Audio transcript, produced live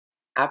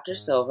After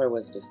silver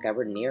was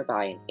discovered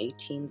nearby in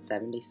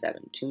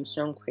 1877,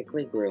 Tombstone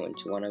quickly grew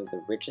into one of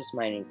the richest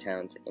mining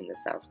towns in the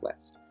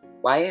Southwest.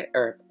 Wyatt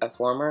Earp, a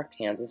former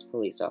Kansas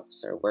police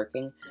officer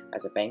working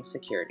as a bank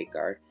security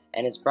guard,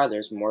 and his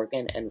brothers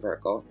Morgan and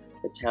Virgil,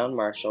 the town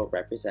marshal,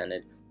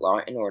 represented law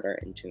and order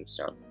in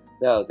Tombstone,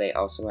 though they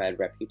also had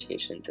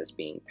reputations as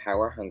being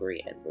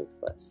power-hungry and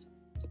ruthless.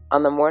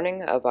 On the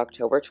morning of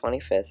October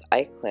 25th,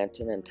 Ike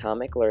Clanton and Tom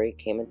McLaury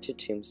came into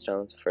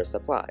Tombstone for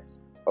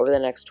supplies. Over the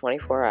next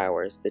 24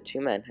 hours, the two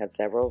men had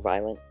several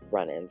violent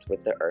run-ins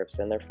with the Earps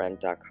and their friend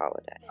Doc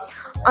Holliday.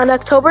 On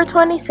October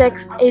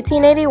 26,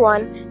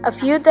 1881, a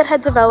feud that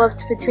had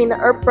developed between the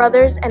Earp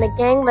brothers and a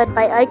gang led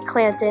by Ike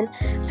Clanton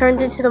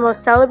turned into the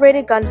most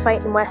celebrated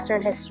gunfight in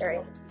Western history.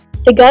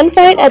 The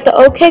gunfight at the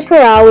OK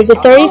Corral was a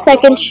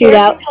 30-second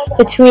shootout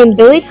between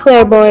Billy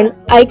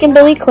Claiborne, Ike and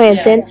Billy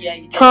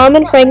Clanton, Tom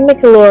and Frank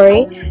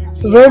McLaury,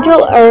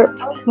 Virgil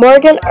Earp,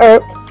 Morgan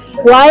Earp,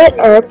 Wyatt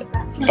Earp,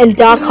 and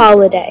Doc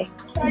Holliday.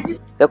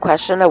 The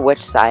question of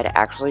which side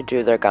actually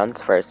drew their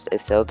guns first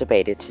is still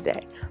debated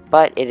today,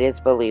 but it is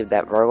believed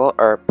that Virgil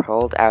Earp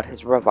pulled out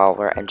his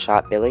revolver and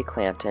shot Billy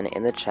Clanton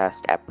in the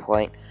chest at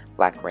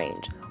point-blank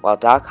range, while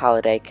Doc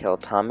Holliday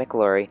killed Tom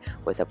McLaury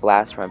with a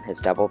blast from his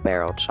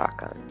double-barreled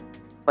shotgun.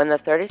 When the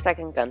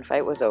 30-second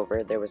gunfight was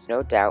over, there was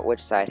no doubt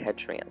which side had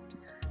triumphed.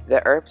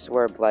 The Earps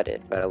were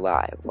blooded but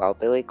alive, while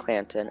Billy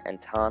Clanton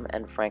and Tom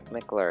and Frank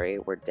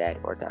McLaury were dead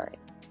or dying.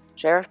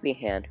 Sheriff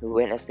Behan, who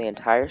witnessed the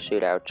entire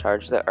shootout,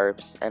 charged the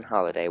Earps and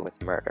Holliday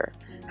with murder.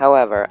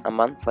 However, a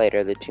month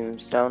later, the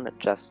Tombstone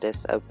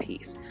Justice of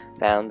Peace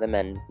found the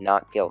men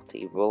not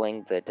guilty,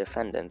 ruling the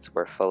defendants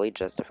were fully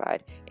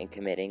justified in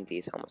committing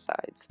these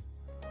homicides.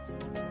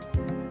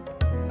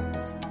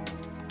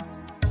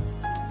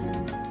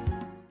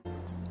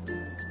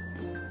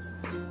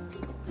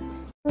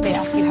 They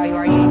ask you how you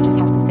are, you just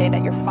have to say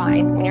that you're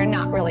fine when you're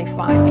not really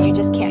fine, but you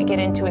just can't get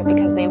into it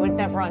because they would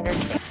never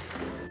understand.